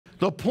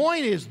The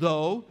point is,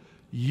 though,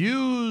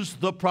 use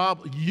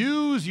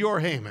your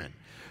Haman.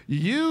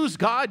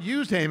 God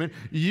used Haman.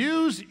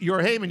 Use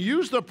your Haman.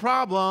 Use the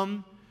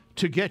problem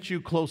to get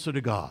you closer to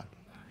God.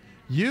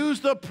 Use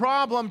the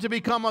problem to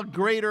become a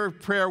greater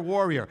prayer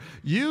warrior.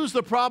 Use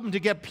the problem to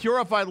get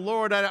purified.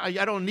 Lord,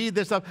 I don't need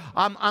this stuff.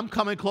 I'm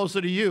coming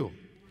closer to you.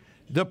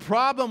 The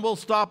problem will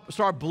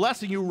start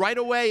blessing you right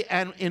away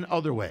and in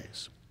other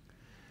ways.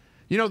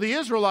 You know, the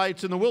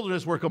Israelites in the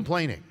wilderness were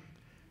complaining,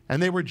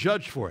 and they were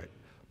judged for it.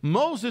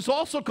 Moses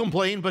also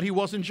complained, but he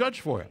wasn't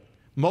judged for it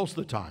most of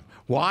the time.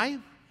 Why?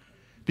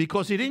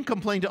 Because he didn't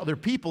complain to other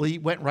people. He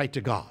went right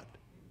to God.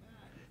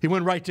 He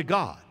went right to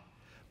God.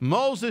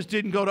 Moses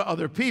didn't go to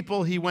other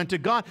people. He went to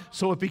God,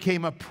 so it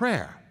became a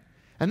prayer.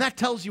 And that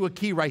tells you a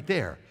key right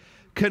there.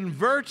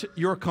 Convert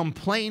your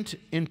complaint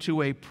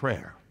into a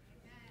prayer.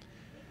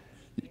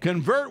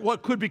 Convert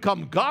what could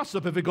become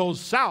gossip if it goes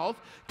south.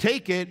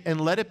 Take it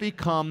and let it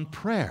become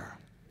prayer.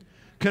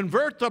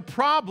 Convert the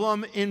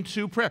problem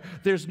into prayer.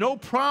 There's no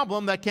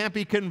problem that can't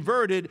be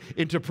converted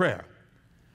into prayer.